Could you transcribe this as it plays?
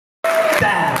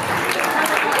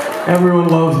Stab! Everyone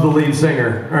loves the lead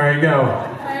singer. All right, go.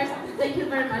 First, thank you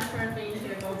very much for being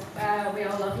here, Bob. We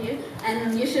all love you.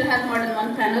 And you should have more than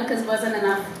one panel, because it wasn't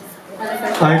enough on the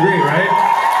first I agree, right?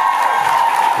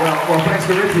 Well, thanks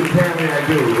to Richard, apparently I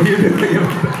do. You do. You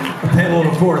have a panel of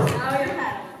a fourth. Oh, you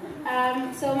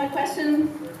have. So my question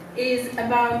is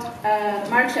about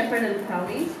Mark Sheppard and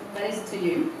Crowley. That is to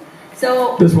you.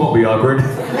 So This won't be awkward.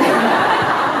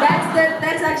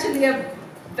 that's actually a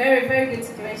very, very good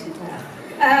situation to have.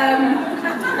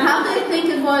 How do you think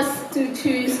it was to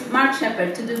choose Mark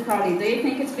Sheppard to do Crowley? Do you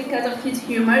think it's because of his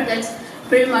humor? That's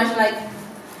pretty much like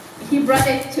he brought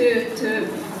it to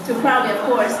Crowley, of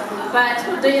course.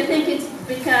 But do you think it's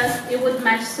because it would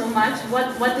match so much?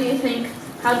 What do you think?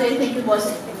 How do you think he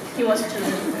was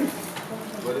chosen?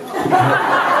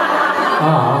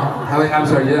 I'm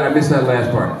sorry, I missed that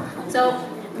last part. So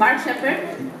Mark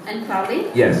Sheppard and Crowley.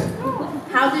 Yes.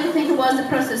 How do you think it was the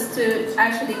process to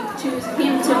actually choose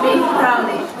him to be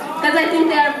Crowley? Because I think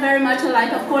they are very much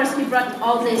alike. Of course, he brought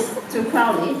all this to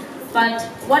Crowley, but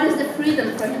what is the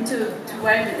freedom for him to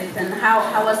work with it, and how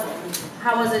was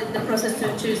it the process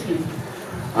to choose him?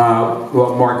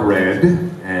 Well, Mark read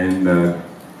and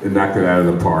knocked it out of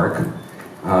the park.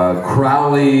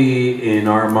 Crowley, in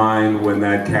our mind, when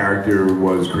that character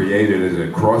was created as a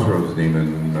crossroads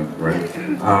demon, right?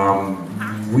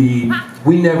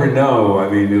 We never know. I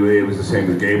mean, it was the same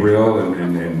with Gabriel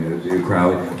and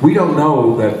Crowley. We don't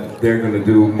know that they're going to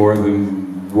do more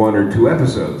than 1 or 2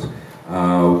 episodes.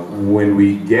 When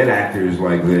we get actors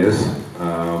like this,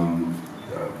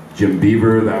 Jim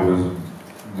Beaver, that was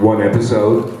 1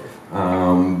 episode.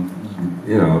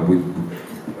 You know,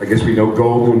 I guess we know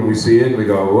gold when we see it, and we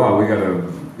go, well, we got to,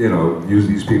 you know, use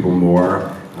these people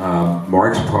more.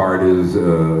 Mark's part is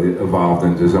evolved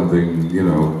into something, you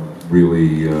know,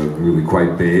 really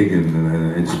quite big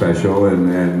and special,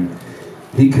 and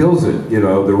he kills it. You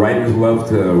know, the writers love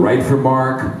to write for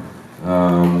Mark,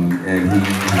 and he.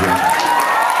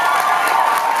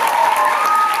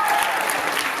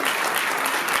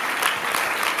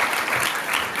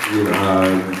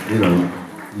 You know,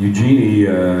 Eugenie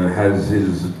has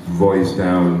his voice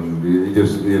down,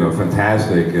 just, you know,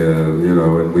 fantastic, you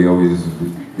know, and we always,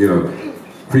 you know,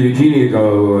 for Eugenie to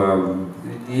go,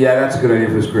 yeah, that's a good idea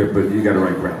for the script, but you got to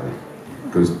write Crowley,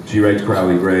 because she writes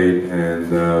Crowley great,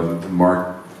 and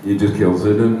Mark, he just kills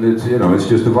it, and it's, you know, it's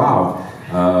just evolved.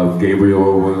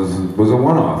 Gabriel was a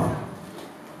one-off.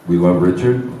 We love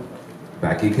Richard,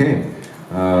 back he came.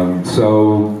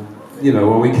 So, you know,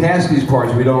 when we cast these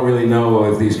parts, we don't really know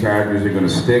if these characters are going to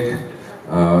stick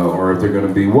or if they're going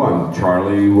to be one.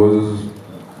 Charlie was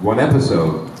 1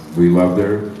 episode. We loved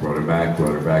her, brought her back.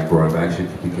 She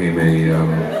became a...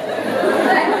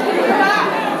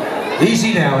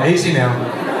 Easy now.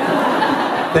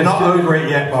 They're not over it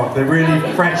yet, Bob. They're really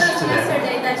fresh to them.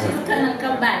 Yesterday that she's gonna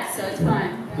come back, so it's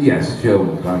fine. Yes,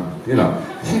 she'll, you know,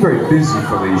 she's very busy,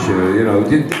 Felicia. You know,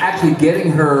 actually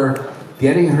getting her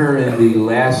in the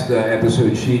last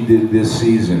episode she did this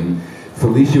season,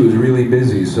 Felicia was really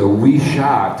busy, so we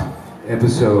shot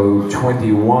episode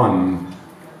 21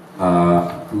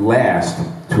 last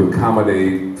to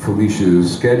accommodate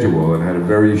Felicia's schedule, and had a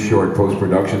very short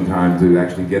post-production time to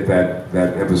actually get that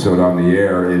episode on the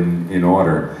air in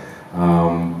order.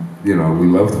 You know, we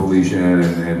loved Felicia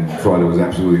and thought it was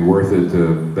absolutely worth it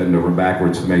to bend over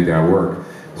backwards to make that work.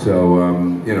 So,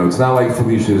 you know, it's not like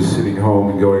Felicia's sitting home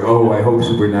and going, oh, I hope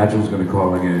Supernatural's going to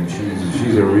call again.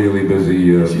 She's a really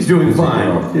busy... she's doing busy fine.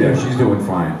 Girl. Yeah, she's doing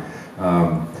fine.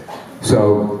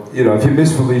 So, you know, if you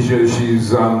miss Felicia,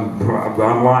 she's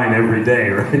online every day,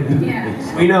 right? Yeah.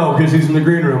 We know, because she's in the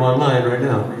green room online right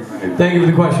now. Thank you for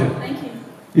the question. Thank you.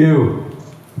 You.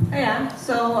 Yeah,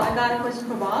 so I got a question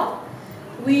for Bob.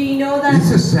 We know that... Is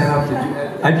this a setup?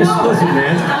 Listen,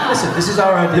 man. Listen, this is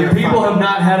our idea. The people have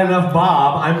not had enough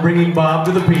Bob. I'm bringing Bob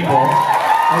to the people.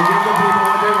 I give the people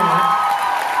what they want.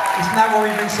 Isn't that what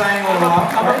we've been saying all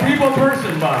along? I'm a people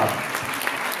person, Bob.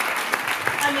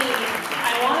 I mean,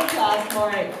 I wanted to ask more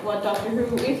like what Doctor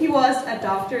Who, if he was a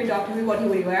doctor in Doctor Who, what he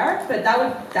would wear, but that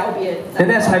would be it. And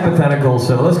that's hypothetical,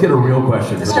 so let's get a real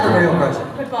question. Let's get a real question.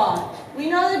 But Bob,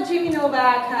 we know that Jimmy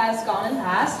Novak has gone and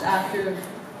passed after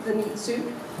the meat suit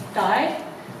died.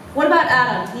 What about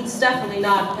Adam? He's definitely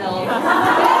not held.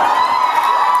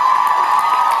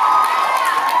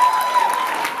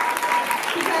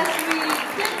 Because we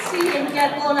did see him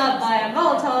get blown up by a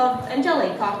Molotov and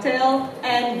jelly cocktail,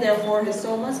 and therefore his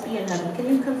soul must be in heaven. Can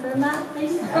you confirm that,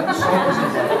 maybe?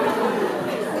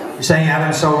 You're saying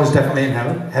Adam's soul is definitely in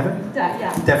heaven?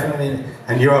 Yeah. Definitely.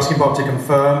 And you're asking Bob to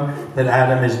confirm that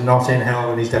Adam is not in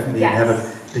hell and he's definitely in heaven,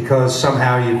 because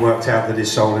somehow you've worked out that his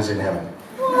soul is in heaven.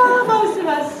 What? Most of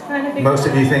us kind of think Most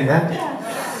of you think that? Yeah.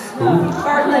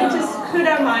 Or like just put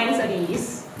our minds at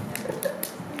ease.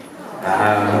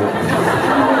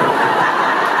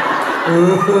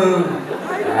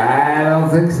 I don't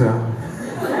think so.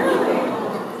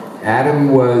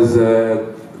 Adam was,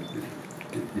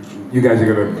 you guys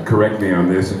are going to correct me on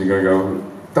this, and you're going to go,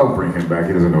 don't bring him back,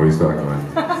 he doesn't know what he's talking about.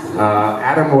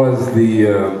 Adam was a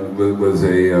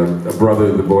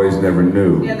brother the boys never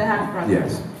knew. Yeah, the half-brother.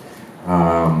 Yes.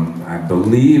 I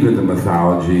believe in the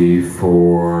mythology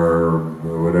for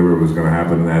whatever was going to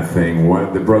happen in that thing,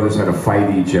 the brothers had to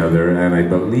fight each other, and I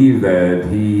believe that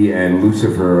he and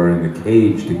Lucifer are in the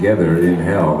cage together in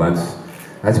hell.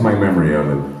 That's my memory of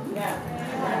it.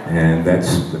 And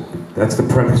that's the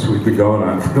premise we've been going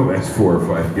on for the last 4 or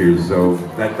 5 years. So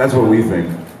that's what we think.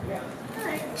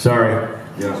 Sorry.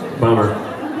 Yeah. Bummer.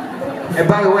 And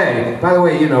by the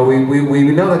way, you know,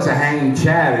 we know that's a hanging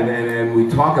chat, and we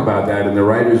talk about that in the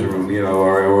writers' room. You know,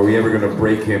 are we ever going to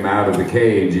break him out of the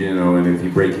cage? You know, and if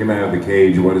you break him out of the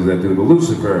cage, what does that do to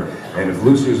Lucifer? And if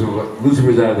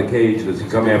Lucifer's out of the cage, does he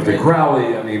come after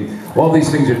Crowley? I mean, all these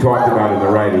things are talked about in the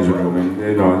writers' room, and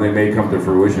you know, and they may come to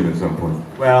fruition at some point.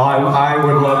 Well, I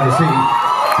would love to see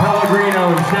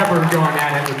Pellegrino and Sheppard going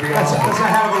at it. Would be That's awesome. a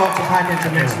hell of a lot to pack into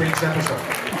next week's episode.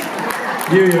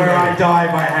 Where I die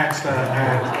by a hamster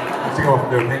and have to go off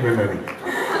and do a penguin movie.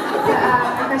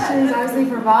 My question is obviously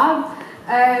for Bob.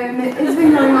 It's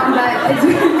been going on that This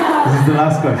is the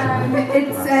last question.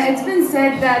 it's been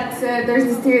said that there's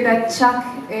this theory that Chuck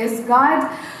is God,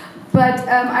 but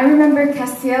I remember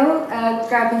Castiel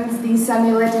grabbing the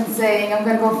amulet and saying, "I'm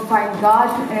going to go find God,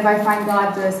 and if I find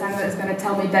God, the amulet is going to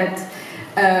tell me that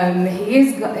he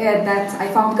is that I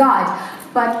found God."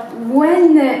 But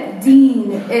when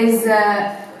Dean is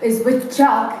with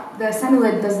Chuck, the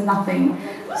amulet does nothing.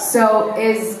 So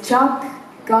is Chuck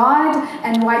God?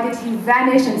 And why did he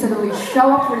vanish and suddenly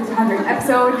show up for the 200th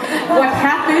episode? What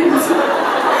happened?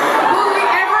 Will we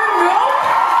ever know?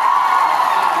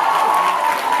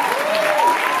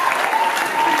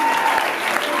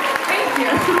 Thank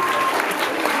you.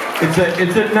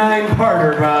 It's a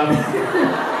 9-parter, Bob.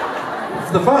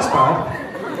 It's the first part.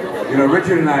 You know,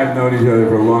 Richard and I have known each other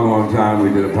for a long, long time. We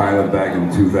did a pilot back in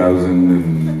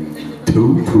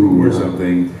 2002 or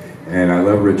something, and I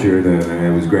love Richard, and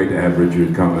it was great to have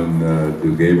Richard come and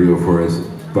do Gabriel for us,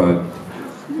 but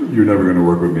you're never going to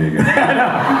work with me again.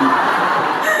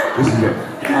 This is it.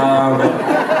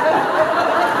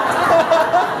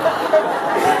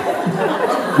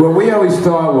 What we always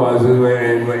thought was,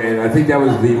 and I think that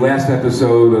was the last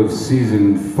episode of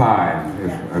season 5,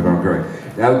 if I'm correct.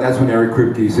 That's when Eric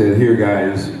Kripke said, "Here,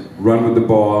 guys, run with the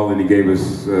ball," and he gave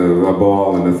us a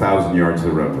ball and 1,000 yards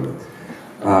to run with it.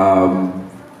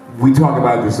 We talk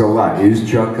about this a lot. Is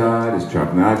Chuck God? Is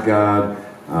Chuck not God?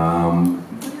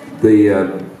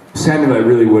 Samuel, I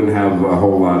really wouldn't have a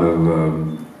whole lot of.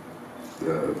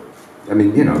 I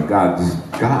mean, you know, God's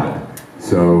God.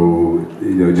 So,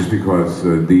 you know, just because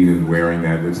Dean is wearing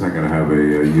that, it's not going to have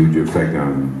a huge effect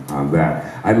on that.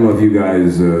 I don't know if you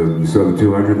guys saw the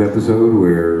 200th episode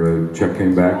where Chuck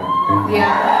came back.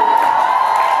 Yeah.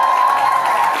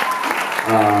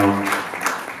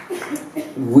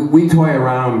 We toy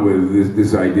around with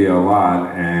this idea a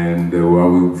lot, and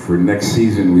for next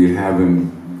season we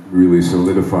haven't really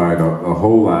solidified a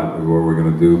whole lot of what we're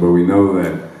going to do, but we know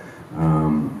that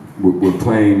we're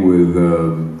playing with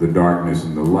the darkness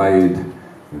and the light,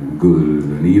 and good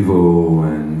and evil,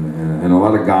 and a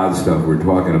lot of God stuff we're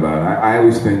talking about. I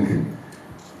always think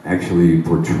actually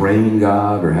portraying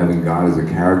God or having God as a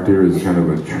character is kind of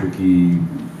a tricky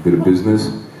bit of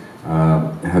business.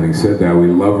 Having said that, we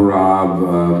love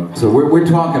Rob, so we're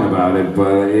talking about it,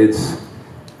 but it's,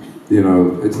 you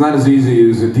know, it's not as easy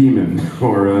as a demon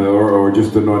or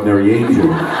just an ordinary angel.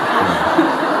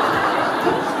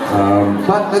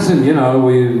 But listen, you know,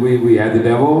 we had the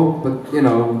devil, but you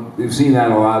know, we've seen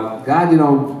that a lot. God, you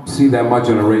don't see that much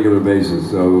on a regular basis,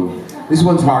 so this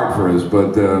one's hard for us,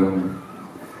 but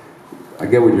I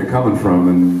get where you're coming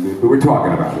from, but we're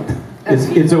talking about it.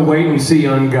 It's a wait and see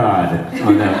on God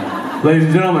on that. Ladies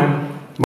and gentlemen,